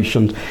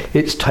populations,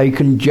 it's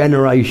taken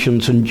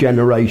generations and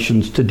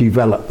generations to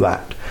develop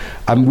that.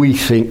 And we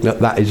think that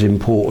that is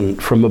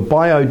important. From a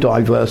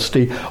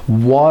biodiversity,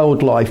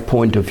 wildlife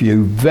point of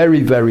view,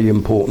 very, very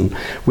important,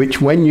 which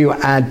when you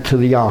add to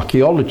the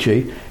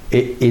archaeology,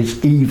 it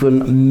is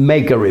even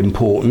mega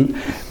important,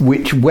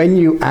 which when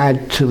you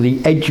add to the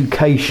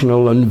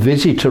educational and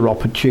visitor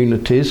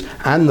opportunities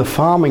and the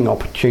farming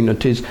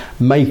opportunities,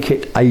 make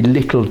it a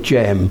little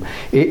gem.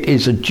 It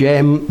is a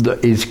gem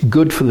that is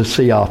good for the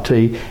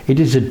CRT. It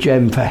is a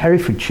gem for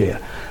Herefordshire.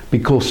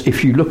 Because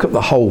if you look at the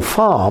whole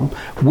farm,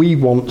 we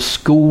want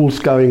schools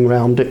going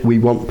around it. We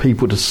want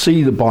people to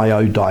see the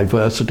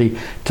biodiversity,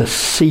 to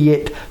see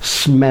it,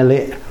 smell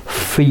it,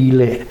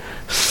 feel it,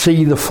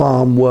 see the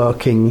farm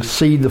working,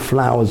 see the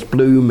flowers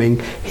blooming,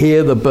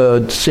 hear the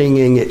birds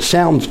singing. It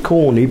sounds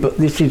corny, but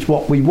this is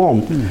what we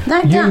want.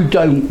 You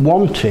don't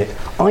want it.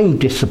 I'm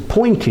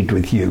disappointed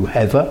with you,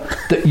 Heather,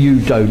 that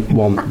you don't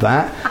want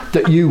that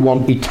you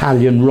want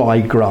Italian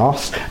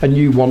ryegrass and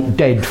you want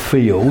dead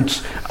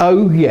fields.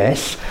 Oh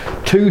yes,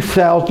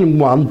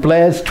 2001,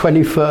 Blair's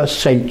 21st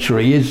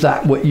century, is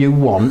that what you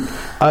want?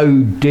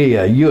 Oh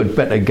dear, you'd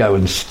better go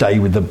and stay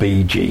with the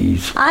Bee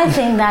Gees. I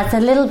think that's a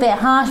little bit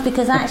harsh,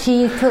 because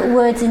actually you put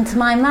words into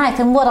my mouth,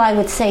 and what I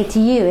would say to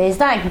you is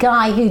that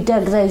guy who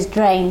dug those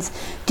drains,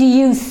 do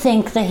you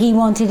think that he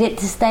wanted it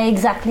to stay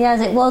exactly as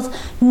it was?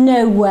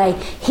 No way.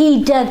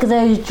 He dug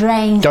those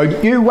drains.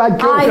 Don't you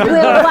wag your I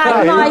will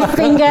wag my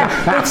finger.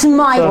 It's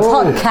my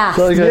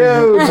podcast.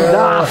 You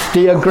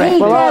nasty, aggressive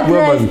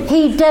woman.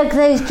 He dug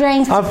those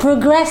drains to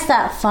progress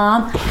that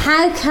farm.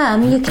 How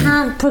come you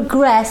can't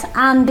progress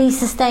and be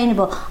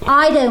sustainable?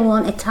 I don't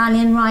want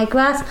Italian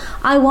ryegrass.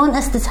 I want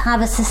us to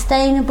have a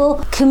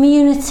sustainable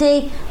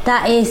community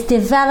that is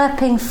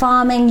developing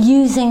farming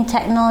using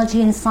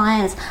technology and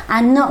science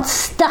and not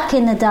stuck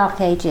in the dark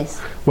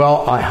ages.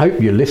 Well, I hope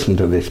you listen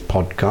to this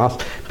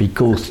podcast,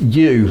 because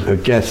you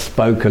have just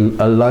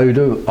spoken a load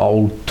of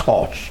old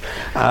tosh.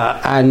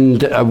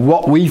 And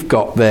what we've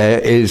got there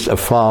is a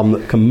farm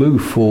that can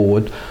move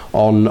forward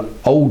on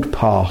old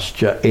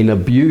pasture in a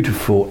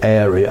beautiful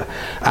area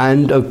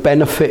and of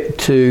benefit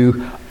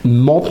to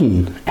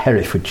modern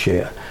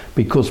Herefordshire,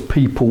 because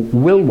people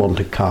will want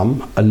to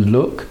come and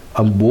look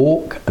and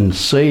walk and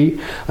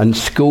see, and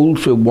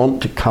schools will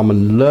want to come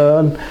and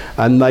learn,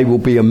 and they will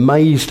be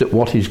amazed at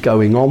what is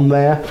going on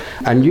there.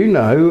 And you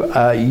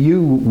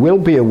will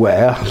be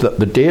aware that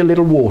the dear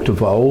little water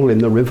vole in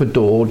the River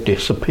Dore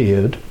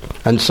disappeared,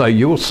 and so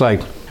you'll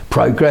say,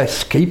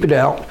 progress, keep it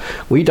out,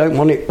 we don't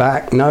want it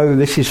back, no,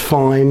 this is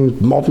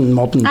fine, modern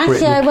Britain.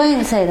 Actually, I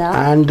won't say that.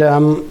 And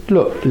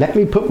look, let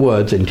me put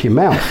words into your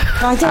mouth.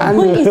 I don't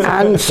want you to.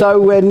 And so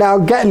we're now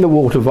getting the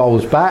water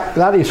voles back.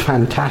 That is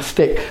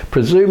fantastic.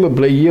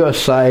 Presumably you're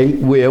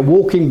saying we're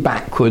walking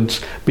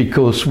backwards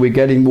because we're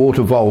getting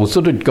water voles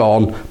that had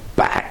gone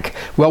back.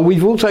 Well,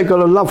 we've also got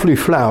a lovely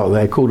flower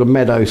there called a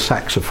meadow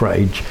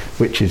saxifrage,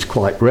 which is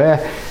quite rare,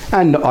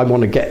 and I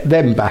want to get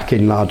them back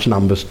in large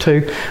numbers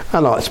too,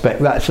 and I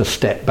expect that's a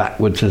step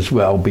backwards as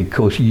well,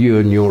 because you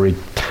and your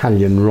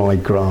Italian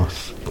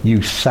ryegrass,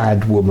 you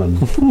sad woman.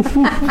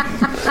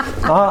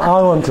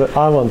 I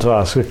want to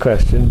ask a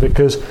question,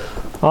 because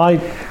I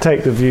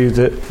take the view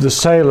that the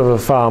sale of a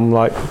farm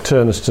like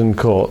Turneston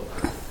Court,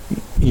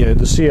 the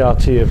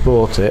CRT have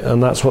bought it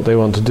and that's what they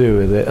want to do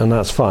with it, and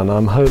that's fine.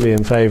 I'm wholly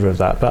in favour of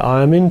that. But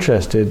I am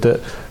interested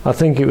that I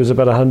think it was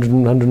about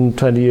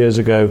 120 years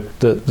ago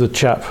that the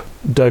chap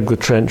dug the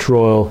Trench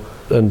Royal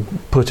and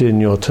put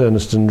in your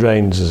Turneston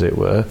drains, as it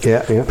were.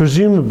 Yeah.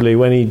 Presumably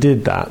when he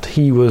did that,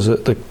 he was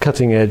at the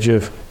cutting edge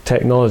of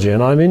technology.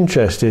 And I'm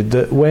interested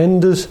that when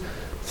does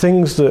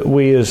things that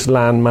we as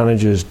land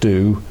managers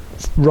do,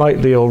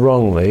 rightly or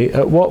wrongly,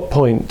 at what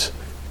point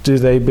do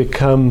they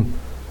become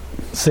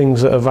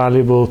things that are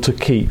valuable to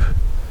keep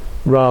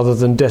rather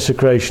than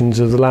desecrations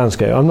of the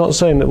landscape? I'm not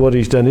saying that what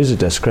he's done is a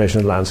desecration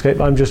of the landscape.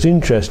 I'm just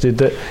interested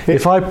that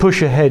if I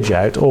push a hedge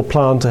out or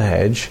plant a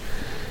hedge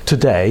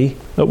today,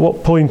 at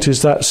what point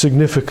is that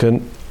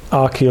significant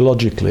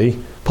archaeologically,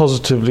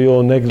 positively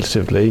or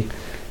negatively,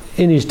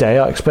 in his day,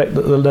 I expect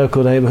that the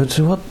local neighbourhood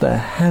said, what the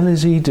hell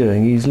is he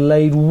doing? He's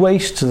laid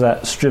waste to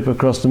that strip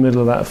across the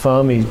middle of that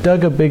farm. He's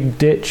dug a big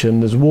ditch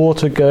and there's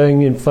water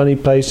going in funny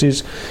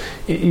places.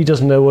 He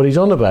doesn't know what he's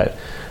on about.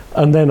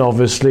 And then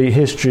obviously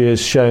history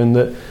has shown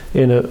that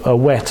in a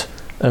wet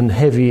and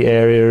heavy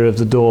area of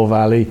the Dore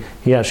Valley,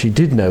 he actually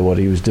did know what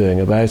he was doing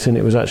about, and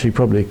it was actually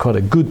probably quite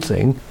a good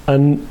thing.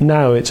 And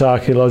now it's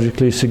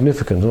archaeologically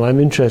significant, and I'm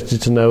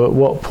interested to know at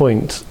what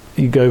point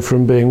you go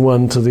from being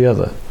one to the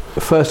other.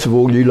 First of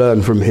all, you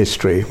learn from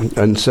history,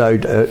 and so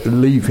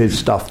leave his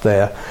stuff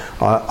there,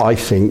 I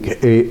think,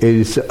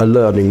 is a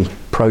learning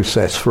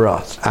process for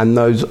us. And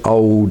those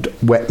old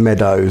wet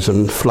meadows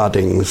and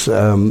floodings,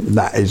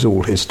 that is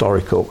all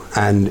historical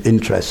and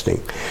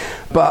interesting.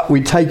 But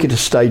we take it a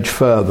stage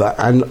further,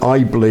 and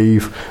I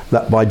believe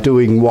that by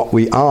doing what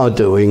we are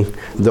doing,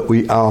 that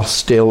we are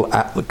still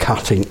at the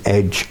cutting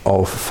edge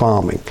of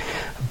farming.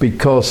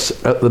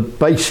 Because at the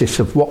basis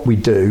of what we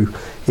do,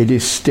 it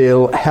is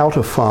still how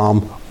to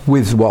farm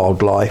with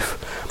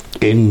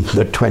wildlife in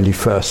the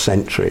 21st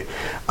century.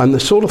 And the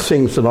sort of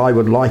things that I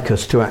would like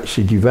us to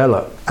actually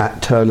develop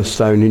at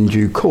Turnestone in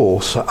due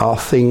course are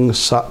things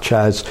such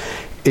as,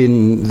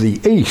 in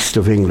the east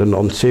of England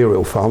on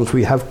cereal farms,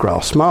 we have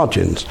grass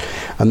margins.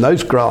 And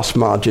those grass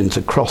margins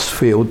across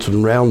fields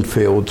and round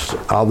fields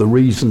are the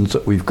reasons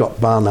that we've got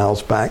barn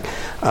owls back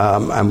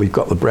and we've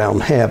got the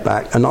brown hare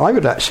back. And I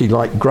would actually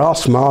like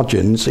grass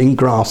margins in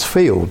grass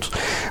fields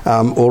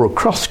or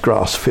across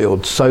grass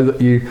fields, so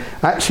that you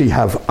actually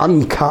have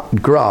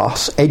uncut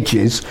grass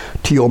edges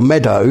to your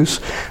meadows.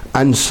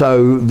 And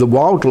so the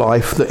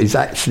wildlife that is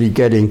actually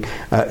getting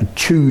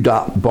chewed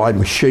up by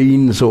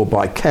machines or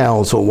by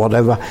cows or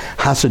whatever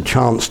has a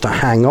chance to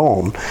hang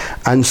on.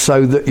 And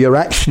so that you're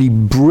actually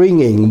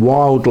bringing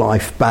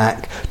wildlife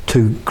back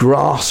to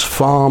grass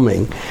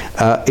farming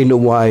in a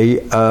way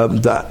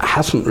that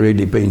hasn't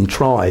really been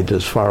tried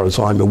as far as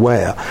I'm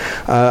aware.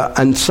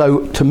 And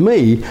so to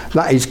me,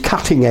 that is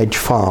cutting edge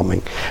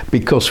farming,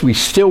 because we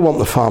still want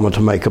the farmer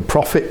to make a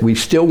profit, we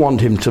still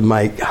want him to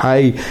make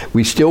hay,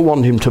 we still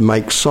want him to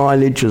make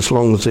silage as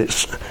long as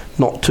it's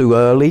not too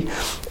early,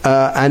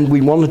 and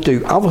we want to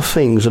do other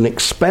things and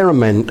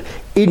experiment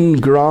in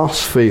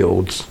grass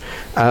fields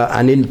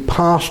and in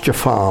pasture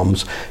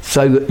farms,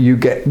 so that you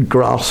get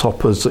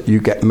grasshoppers, that you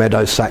get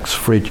meadow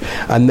saxifrage,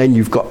 and then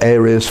you've got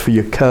areas for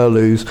your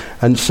curlews,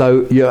 and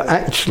so you're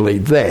actually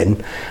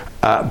then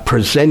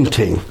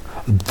presenting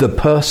the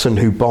person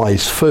who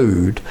buys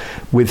food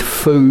with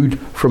food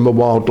from a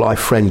wildlife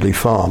friendly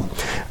farm.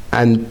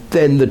 And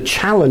then the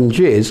challenge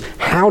is,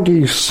 how do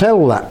you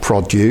sell that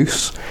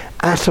produce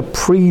at a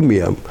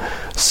premium?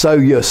 So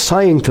you're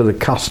saying to the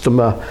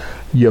customer,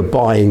 you're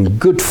buying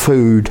good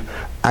food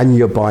and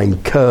you're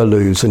buying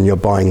curlews and you're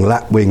buying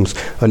lapwings,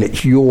 and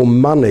it's your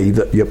money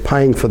that you're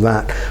paying for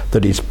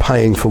that is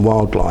paying for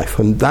wildlife.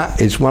 And that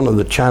is one of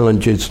the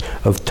challenges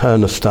of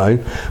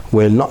Turnestone.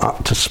 We're not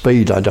up to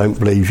speed, I don't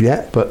believe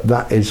yet, but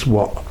that is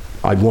what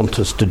I want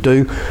us to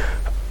do.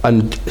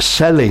 And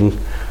selling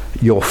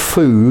your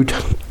food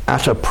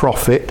at a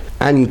profit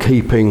and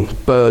keeping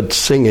birds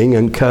singing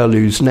and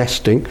curlews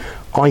nesting,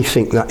 I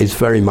think that is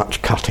very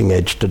much cutting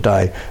edge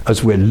today,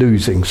 as we're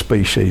losing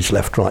species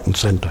left, right and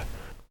centre.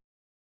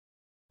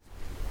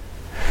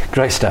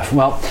 Great stuff.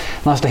 Well,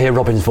 nice to hear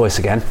Robin's voice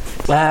again.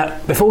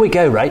 Before we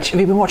go, Rach, have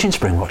you been watching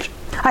Springwatch?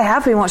 I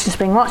have been watching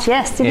Springwatch,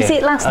 yes. Did you see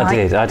it last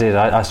night? I did.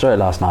 I saw it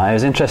last night. It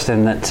was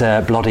interesting that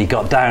Bloddy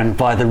got down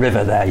by the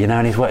river there, you know,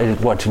 and he's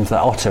watching for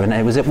that otter.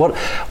 And what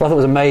I thought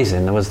was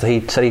amazing was that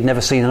he said he'd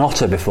never seen an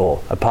otter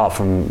before, apart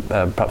from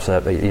perhaps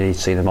he'd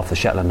seen them off the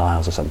Shetland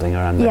Isles or something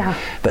around there. Yeah.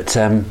 But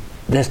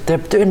they're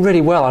doing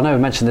really well. I know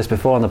we mentioned this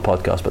before on the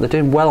podcast, but they're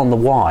doing well on the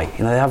Wye.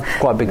 You know, they have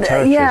quite big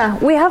territories. Yeah,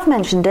 we have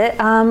mentioned it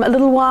a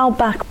little while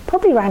back,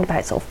 probably around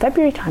about sort of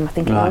February time, I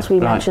think it was. We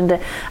mentioned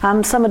it.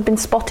 Some had been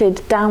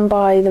spotted down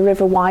by the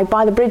River Wye,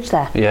 by the bridge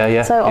there.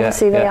 Yeah. So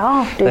obviously they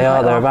are doing They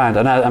are. They're well. around.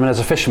 And I mean, as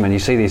a fisherman, you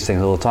see these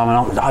things all the time.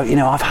 And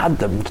I've had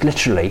them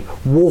literally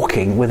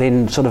walking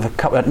within sort of a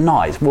couple at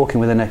night, walking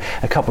within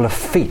a couple of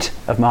feet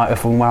of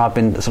from where I've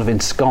been sort of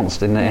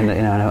ensconced in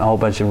a whole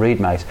bunch of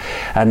reed maize.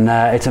 And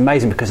it's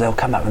amazing because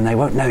they'll come up and they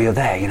won't know you're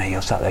there. You know,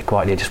 you're sat there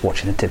quietly just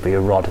watching the tip of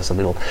your rod. There's a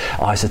little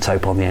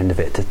isotope on the end of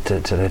it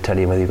to tell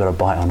you whether you've got a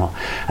bite or not.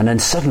 And then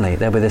suddenly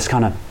there'll be this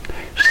kind of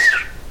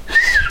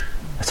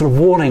a sort of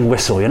warning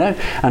whistle, you know,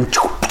 and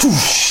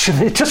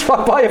just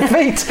right by your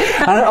feet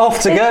and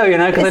off to go, you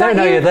know, because they don't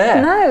know you're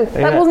there. No,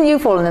 that wasn't you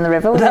falling in the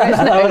river, was it? No,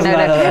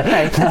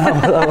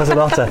 that was an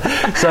otter.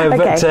 So,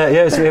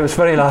 okay. It was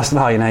funny last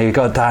night. You know, you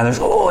got down. It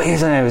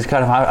was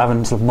kind of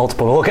having sort of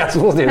multiple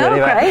orgasms, wasn't it? Really,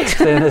 great.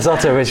 Seeing this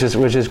otter, which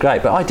is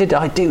great. But I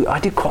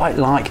do quite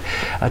like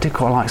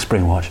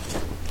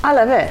Springwatch. I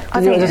love it.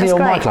 I think it's great. Does your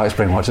Mike like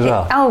Springwatch as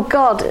well? Oh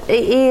God,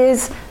 it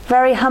is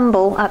very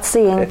humble at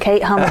seeing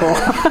Kate Humble.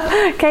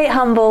 Kate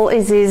Humble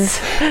is his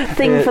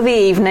thing for the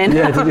evening.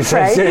 Yeah, did you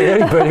say the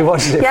only bird he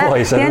watches it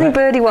for? The only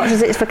bird he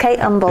watches it is for Kate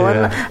Humble.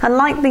 Yeah. And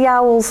like the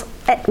owls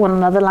ate one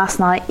another last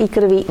night, he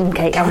could have eaten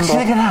Kate Humble.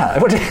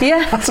 What do you think of that?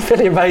 Yeah. That's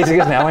pretty amazing,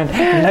 isn't it? I mean,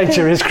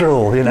 nature is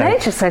cruel, you know.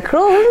 Nature's so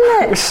cruel,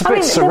 isn't it? It was a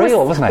bit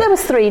surreal, wasn't it? There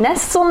was 3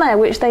 nests on there,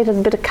 which they'd had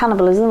a bit of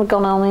cannibalism had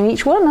gone on in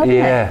each one, hadn't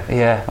it?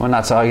 Yeah. I mean,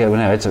 that's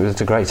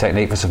it's a great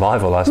technique for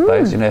survival, I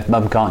suppose. You know, if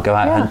mum can't go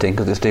out hunting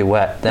because it's too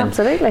wet, then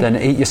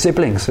eat your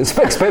siblings. It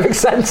makes perfect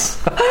sense.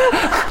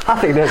 I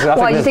think there's.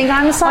 You think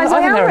I'm the size of the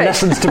I think there are average?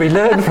 lessons to be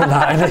learned from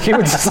that in the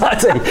human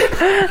society.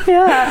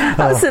 Yeah,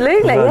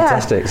 absolutely.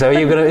 Fantastic. So,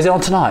 is it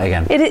on tonight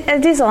again?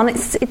 It is on.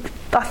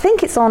 I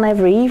think it's on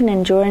every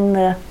evening during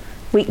the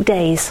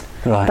weekdays.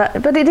 Right.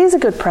 But it is a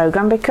good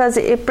programme because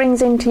it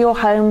brings into your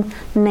home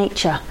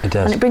nature. It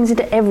does. And it brings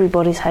into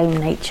everybody's home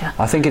nature.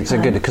 I think it's a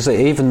good, because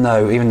even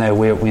though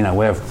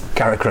we're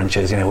carrot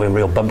crunchers, we're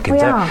real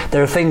bumpkins.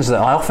 There are things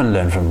that I often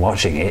learn from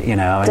watching it.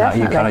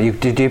 You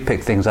do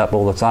pick things up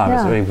all the time.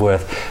 It's really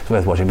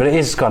worth watching. But it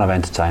is kind of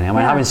entertaining. I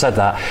mean, having said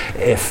that,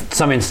 if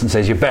some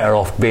instances you're better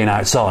off being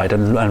outside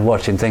and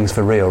watching things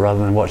for real rather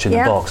than watching the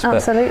box.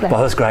 Absolutely. But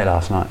it was great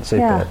last night.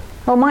 Superb. Yeah.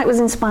 Well, Mike was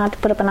inspired to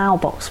put up an owl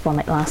box from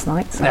it last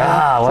night. So,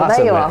 that's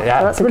there you are. Yeah,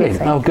 so that's brilliant. A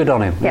good thing. Oh, good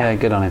on him. Yeah,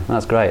 good on him.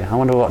 That's great. I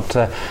wonder what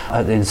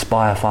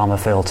inspire Farmer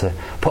Phil to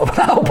put up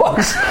an owl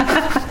box.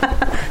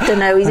 Don't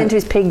know. He's into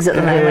his pigs at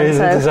the moment.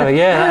 So.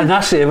 And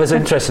actually, it was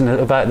interesting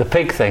about the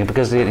pig thing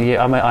because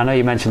I know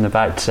you mentioned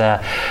about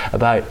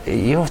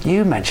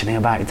you mentioning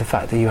about the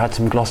fact that you had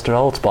some Gloucester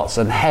old spots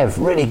and Hev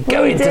really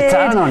going to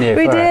town on you.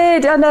 We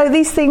did. I know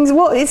these things.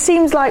 It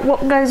seems like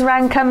what goes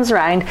round comes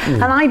round,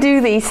 and I do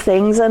these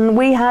things. And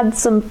we had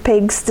some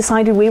pigs.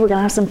 Decided we were going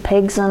to have some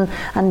pigs and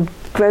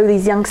grow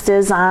these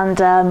youngsters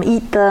and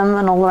eat them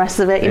and all the rest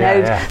of it,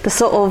 the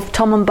sort of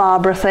Tom and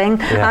Barbara thing.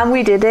 And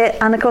we did it.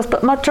 And of course,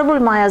 but my trouble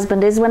with my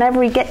husband is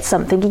whenever he gets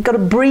something, you've got to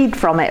breed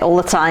from it all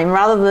the time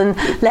rather than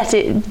let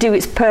it do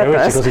its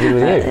purpose. What's he got to do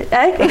with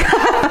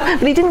you?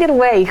 But he didn't get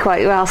away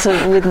quite well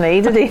with me,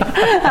 did he?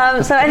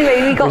 So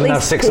anyway, we got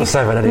these 6 or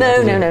 7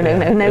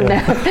 anyway.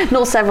 No.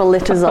 Not several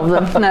litters of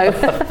them, no.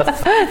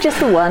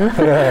 Just the one.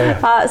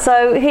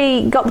 So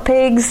he got the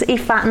pigs, he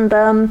fattened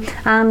them,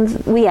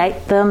 and we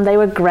ate them. They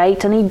were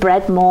great, and he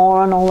bred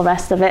more and all the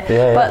rest of it.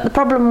 But the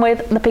problem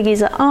with the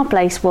piggies at our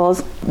place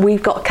was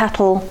we've got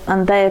cattle,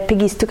 and their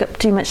piggies took up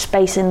too much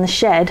space in the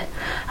shed,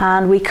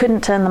 and we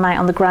couldn't turn them out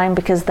on the ground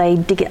because they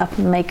dig it up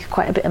and make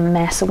quite a bit of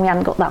mess, and we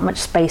hadn't got that much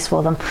space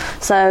for them.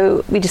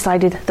 So we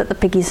decided that the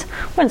piggies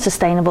weren't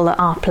sustainable at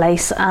our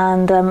place,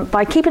 and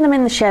by keeping them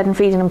in the shed and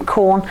feeding them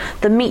corn,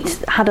 the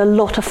meat had a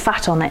lot of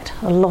fat on it,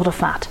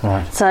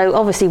 Right. So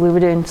obviously we were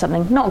doing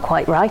something not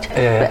quite right.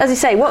 But as you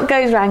say, what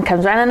goes round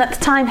comes round, and at the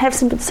time Hev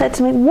said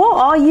to me, "What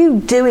are you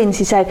doing?"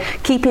 She said,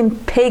 "Keeping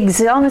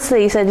pigs."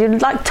 Honestly, he said, "You're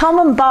like Tom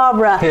and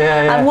Barbara."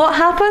 And what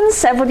happens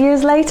several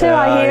years later?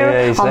 I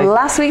hear on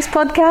last week's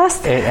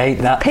podcast, it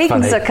ain't that pigs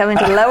funny. are coming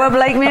to Lower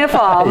Blakemere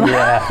Farm.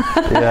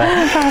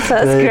 That's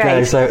great.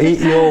 Okay, so eat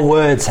your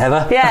words,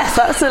 Heather. Yes,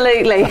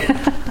 absolutely.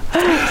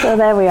 So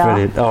there we are.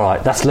 Brilliant. All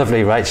right, that's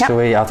lovely, Rach.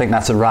 I think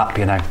that's a wrap.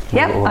 Yep,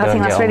 I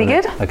think that's really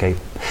good. Okay,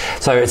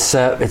 so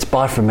it's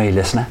bye from me,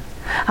 listener,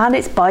 and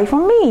it's bye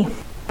from me.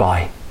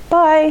 Bye.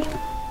 Bye.